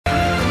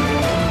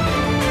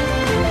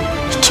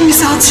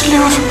İkimizi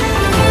hatırlıyorum.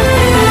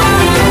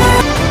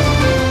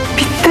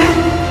 Bitti.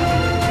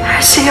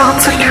 Her şeyi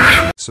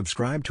hatırlıyorum.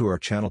 Subscribe to our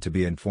channel to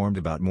be informed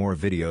about more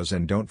videos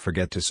and don't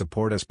forget to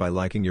support us by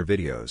liking your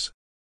videos.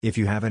 If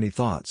you have any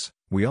thoughts,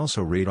 we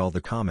also read all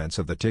the comments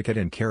of the ticket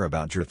and care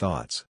about your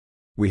thoughts.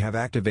 We have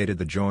activated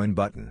the join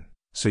button,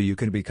 so you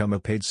can become a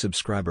paid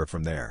subscriber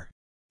from there.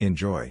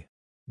 Enjoy.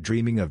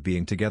 Dreaming of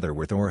being together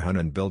with Orhan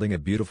and building a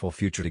beautiful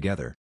future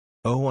together.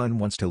 Orhan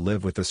wants to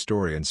live with the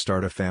story and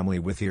start a family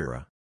with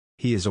Hira.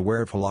 He is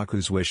aware of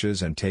Halaku's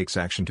wishes and takes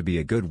action to be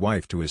a good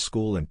wife to his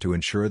school and to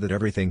ensure that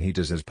everything he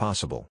does is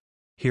possible.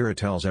 Hira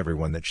tells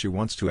everyone that she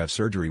wants to have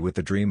surgery with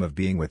the dream of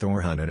being with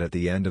Orhan, and at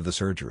the end of the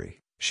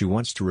surgery, she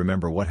wants to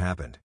remember what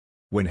happened.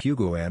 When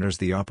Hugo enters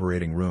the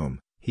operating room,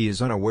 he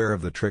is unaware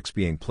of the tricks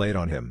being played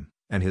on him,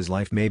 and his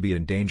life may be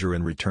in danger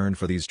in return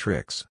for these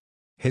tricks.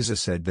 Hira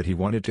said that he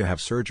wanted to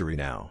have surgery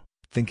now,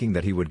 thinking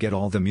that he would get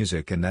all the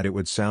music and that it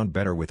would sound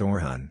better with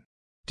Orhan.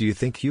 Do you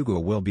think Hugo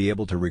will be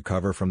able to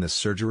recover from this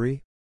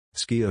surgery?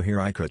 Skio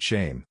Hirikut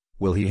shame,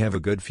 will he have a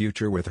good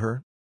future with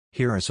her?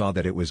 Hira saw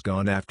that it was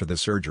gone after the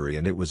surgery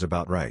and it was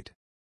about right.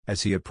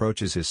 As he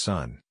approaches his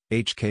son,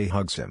 HK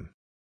hugs him.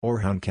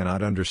 Orhan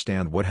cannot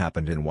understand what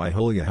happened and why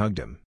Hulya hugged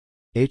him.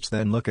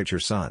 Then look at your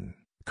son,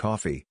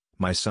 Coffee,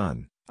 my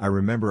son, I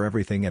remember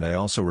everything and I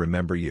also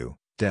remember you,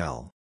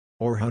 Del.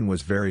 Orhan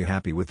was very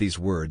happy with these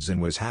words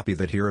and was happy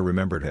that Hira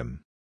remembered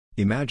him.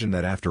 Imagine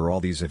that after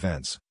all these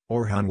events,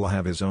 Orhan will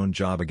have his own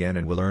job again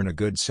and will earn a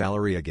good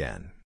salary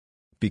again.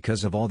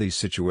 Because of all these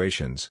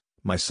situations,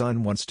 my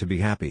son wants to be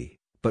happy,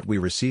 but we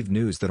received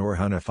news that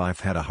Orhan Afif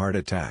had a heart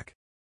attack.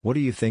 What do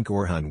you think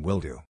Orhan will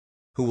do?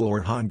 Who will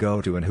Orhan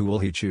go to and who will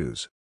he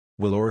choose?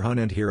 Will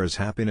Orhan and Hira's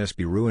happiness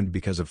be ruined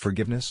because of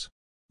forgiveness?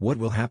 What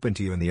will happen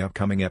to you in the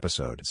upcoming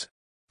episodes?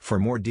 For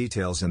more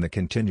details and the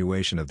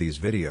continuation of these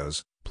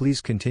videos,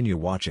 please continue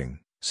watching,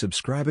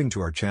 subscribing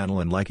to our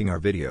channel and liking our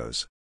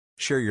videos.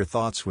 Share your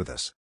thoughts with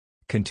us.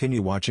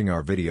 Continue watching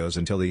our videos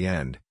until the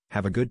end.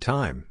 Have a good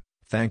time.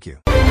 Thank you.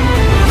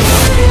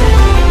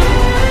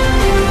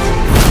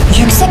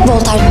 Yüksek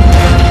voltaj.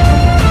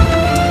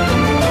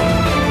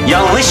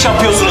 Yanlış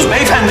yapıyorsunuz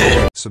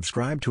beyefendi.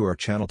 Subscribe to our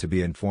channel to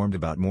be informed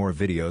about more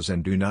videos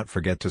and do not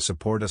forget to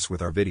support us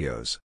with our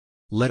videos.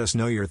 Let us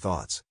know your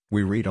thoughts.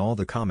 We read all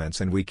the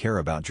comments and we care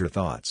about your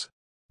thoughts.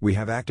 We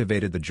have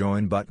activated the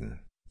join button.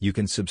 You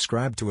can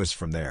subscribe to us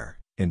from there.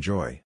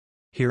 Enjoy.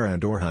 Hira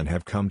and Orhan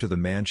have come to the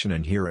mansion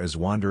and Hira is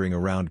wandering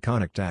around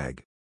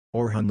Konaktag.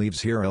 Orhan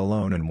leaves Hira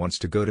alone and wants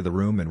to go to the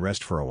room and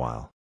rest for a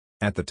while.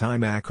 At the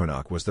time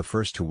Akonak was the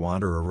first to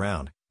wander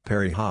around,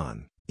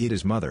 Perihan,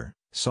 Ida's mother,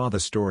 saw the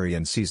story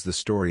and sees the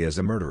story as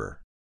a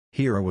murderer.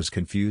 Hira was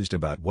confused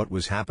about what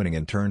was happening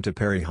and turned to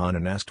Perihan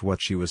and asked what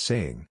she was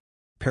saying.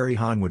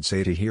 Perihan would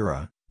say to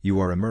Hira, "You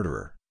are a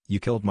murderer, you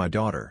killed my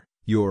daughter,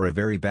 you are a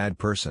very bad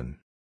person."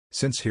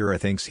 Since Hira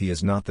thinks he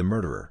is not the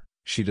murderer,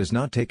 she does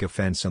not take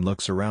offense and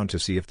looks around to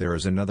see if there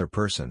is another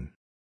person.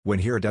 When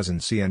Hira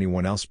doesn't see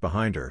anyone else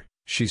behind her,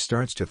 she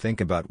starts to think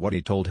about what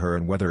he told her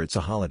and whether it's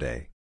a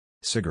holiday.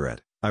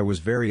 Cigarette, I was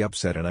very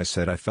upset and I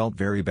said I felt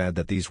very bad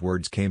that these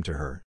words came to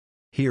her.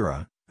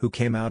 Hira, who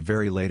came out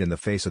very late in the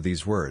face of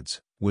these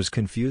words, was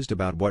confused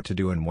about what to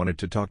do and wanted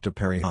to talk to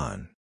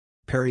Perihan.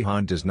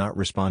 Perihan does not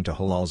respond to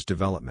Halal's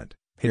development.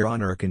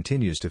 Hiranur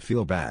continues to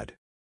feel bad.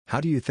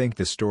 How do you think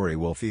this story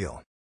will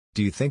feel?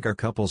 Do you think our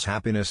couple's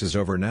happiness is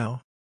over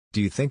now?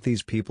 Do you think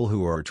these people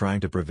who are trying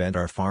to prevent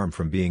our farm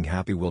from being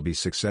happy will be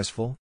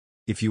successful?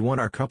 If you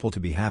want our couple to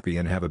be happy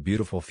and have a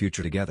beautiful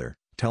future together,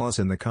 tell us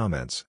in the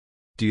comments.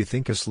 Do you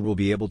think Aslı will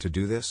be able to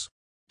do this?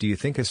 Do you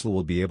think Aslı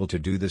will be able to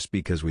do this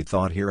because we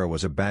thought Hira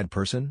was a bad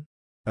person?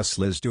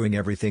 Aslı is doing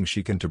everything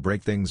she can to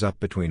break things up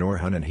between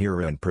Orhan and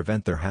Hira and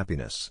prevent their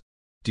happiness.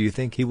 Do you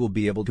think he will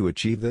be able to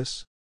achieve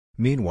this?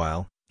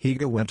 Meanwhile,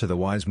 Hira went to the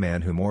wise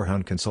man whom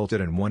Orhan consulted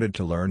and wanted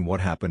to learn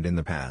what happened in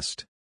the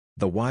past.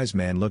 The wise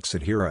man looks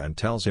at Hira and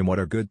tells him what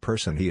a good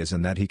person he is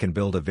and that he can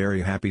build a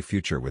very happy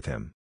future with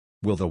him.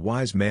 Will the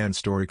wise man's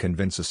story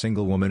convince a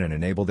single woman and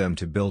enable them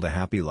to build a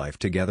happy life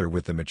together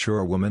with the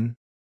mature woman?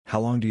 How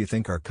long do you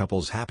think our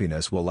couple's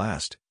happiness will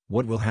last?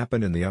 What will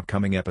happen in the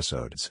upcoming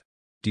episodes?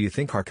 Do you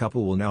think our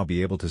couple will now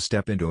be able to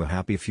step into a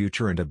happy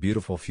future and a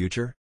beautiful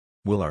future?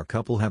 Will our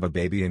couple have a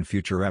baby in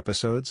future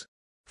episodes?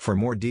 For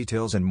more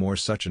details and more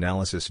such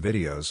analysis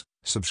videos,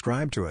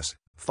 subscribe to us,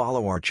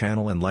 follow our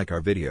channel and like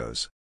our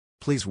videos.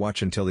 Please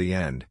watch until the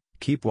end,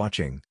 keep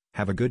watching,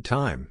 have a good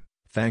time,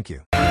 thank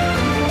you.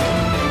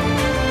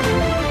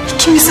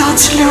 İkimizi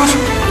hatırlıyorum.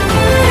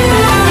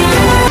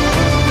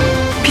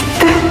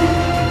 Bitti.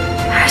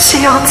 Her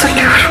şeyi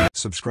hatırlıyorum.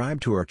 Subscribe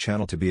to our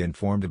channel to be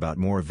informed about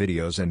more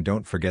videos and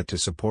don't forget to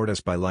support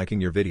us by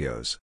liking your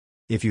videos.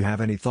 If you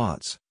have any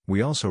thoughts,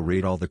 we also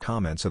read all the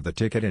comments of the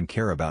ticket and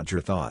care about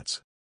your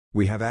thoughts.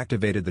 We have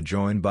activated the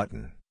join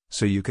button,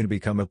 so you can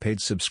become a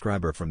paid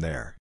subscriber from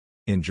there.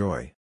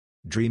 Enjoy.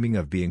 Dreaming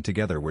of being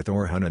together with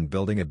Orhan and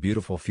building a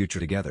beautiful future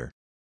together.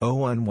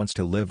 Orhan wants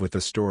to live with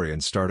the story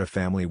and start a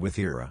family with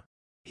Hira.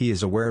 He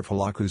is aware of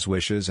Halaku's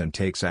wishes and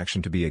takes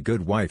action to be a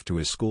good wife to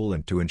his school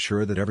and to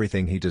ensure that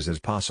everything he does is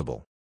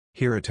possible.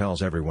 Hira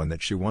tells everyone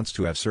that she wants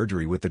to have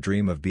surgery with the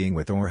dream of being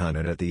with Orhan,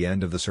 and at the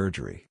end of the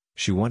surgery,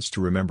 she wants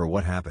to remember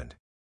what happened.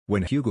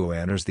 When Hugo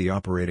enters the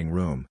operating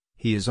room,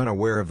 he is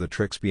unaware of the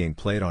tricks being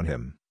played on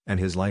him, and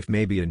his life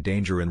may be in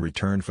danger in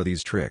return for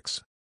these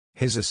tricks.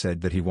 Hira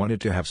said that he wanted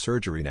to have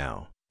surgery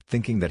now,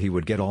 thinking that he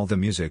would get all the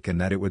music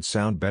and that it would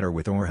sound better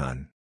with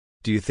Orhan.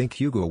 Do you think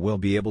Hugo will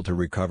be able to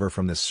recover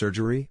from this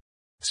surgery?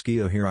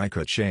 Skio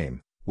Hirikut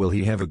shame, will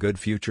he have a good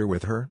future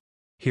with her?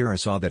 Hira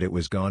saw that it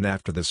was gone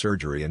after the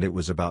surgery and it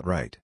was about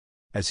right.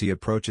 As he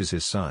approaches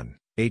his son,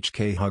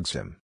 HK hugs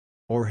him.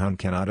 Orhan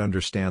cannot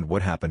understand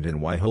what happened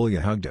and why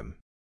Hulya hugged him.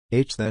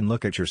 Then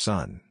look at your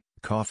son,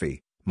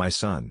 Coffee, my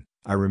son,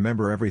 I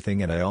remember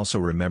everything and I also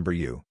remember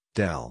you,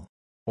 Del.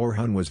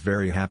 Orhan was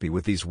very happy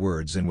with these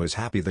words and was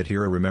happy that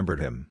Hira remembered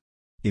him.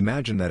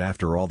 Imagine that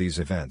after all these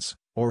events,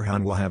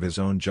 Orhan will have his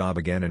own job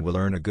again and will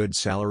earn a good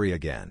salary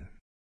again.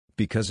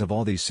 Because of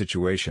all these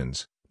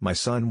situations, my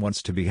son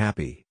wants to be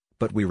happy,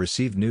 but we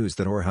received news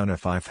that Orhan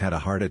Afif had a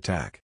heart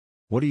attack.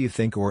 What do you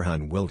think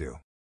Orhan will do?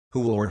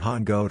 Who will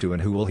Orhan go to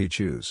and who will he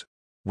choose?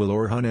 Will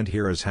Orhan and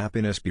Hira's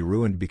happiness be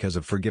ruined because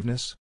of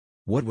forgiveness?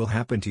 What will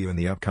happen to you in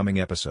the upcoming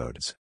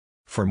episodes?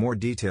 For more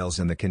details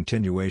in the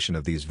continuation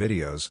of these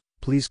videos,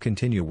 please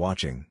continue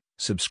watching,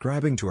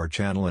 subscribing to our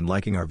channel and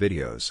liking our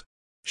videos.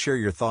 Share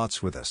your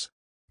thoughts with us.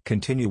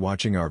 Continue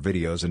watching our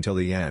videos until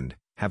the end.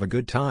 Have a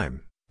good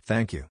time.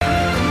 Thank you.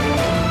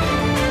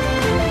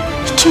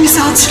 İkimizi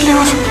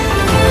hatırlıyorum.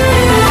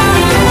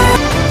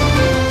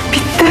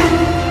 Bitti.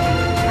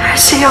 Her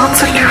şeyi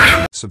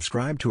hatırlıyorum.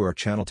 Subscribe to our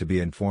channel to be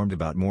informed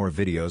about more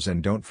videos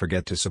and don't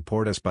forget to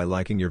support us by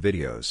liking your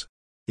videos.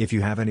 If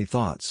you have any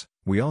thoughts,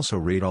 we also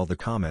read all the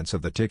comments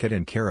of the ticket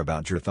and care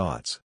about your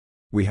thoughts.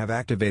 We have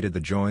activated the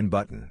join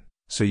button,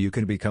 so you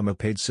can become a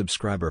paid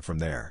subscriber from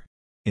there.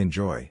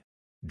 Enjoy.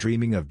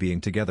 Dreaming of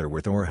being together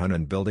with Orhan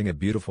and building a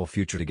beautiful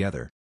future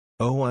together.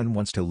 Orhan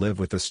wants to live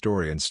with the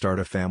story and start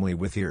a family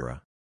with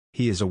Hira.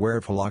 He is aware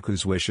of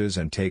Halaku's wishes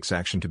and takes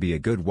action to be a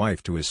good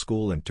wife to his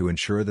school and to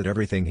ensure that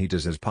everything he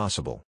does is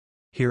possible.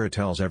 Hira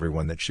tells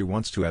everyone that she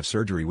wants to have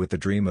surgery with the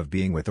dream of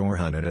being with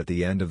Orhan, and at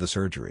the end of the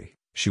surgery,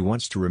 she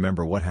wants to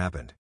remember what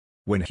happened.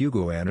 When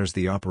Hugo enters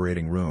the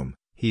operating room,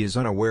 he is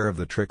unaware of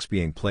the tricks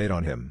being played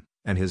on him,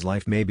 and his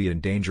life may be in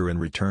danger in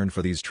return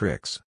for these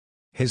tricks.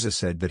 Hira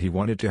said that he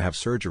wanted to have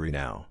surgery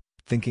now,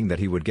 thinking that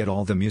he would get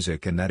all the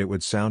music and that it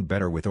would sound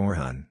better with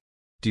Orhan.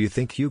 Do you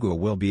think Hugo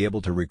will be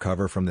able to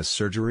recover from this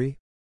surgery?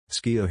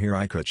 Skio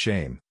Hirikut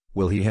shame,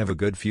 will he have a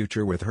good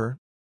future with her?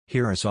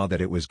 Hira saw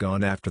that it was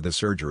gone after the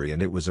surgery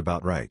and it was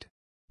about right.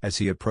 As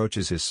he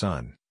approaches his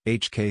son,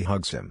 HK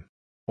hugs him.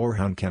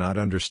 Orhan cannot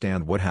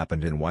understand what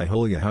happened and why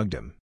Hulya hugged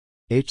him.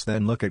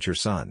 Then look at your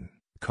son,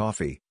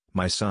 Coffee,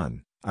 my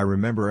son, I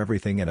remember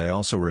everything and I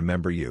also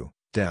remember you,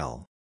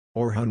 Del.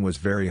 Orhan was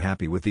very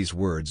happy with these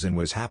words and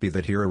was happy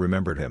that Hira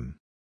remembered him.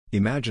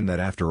 Imagine that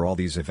after all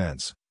these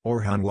events,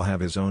 Orhan will have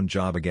his own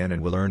job again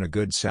and will earn a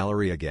good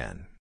salary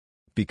again.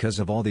 Because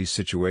of all these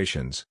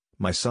situations,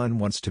 my son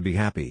wants to be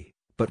happy,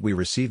 but we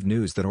received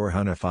news that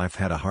Orhan Afif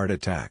had a heart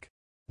attack.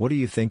 What do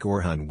you think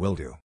Orhan will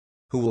do?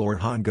 Who will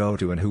Orhan go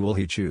to and who will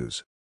he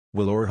choose?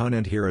 Will Orhan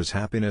and Hira's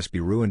happiness be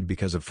ruined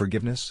because of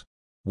forgiveness?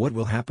 What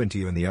will happen to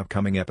you in the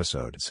upcoming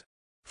episodes?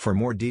 For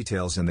more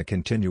details in the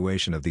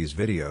continuation of these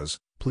videos,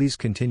 please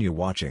continue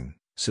watching,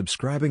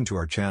 subscribing to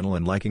our channel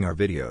and liking our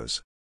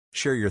videos.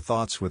 Share your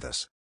thoughts with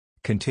us.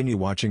 Continue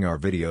watching our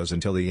videos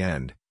until the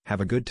end. Have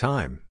a good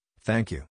time. Thank you.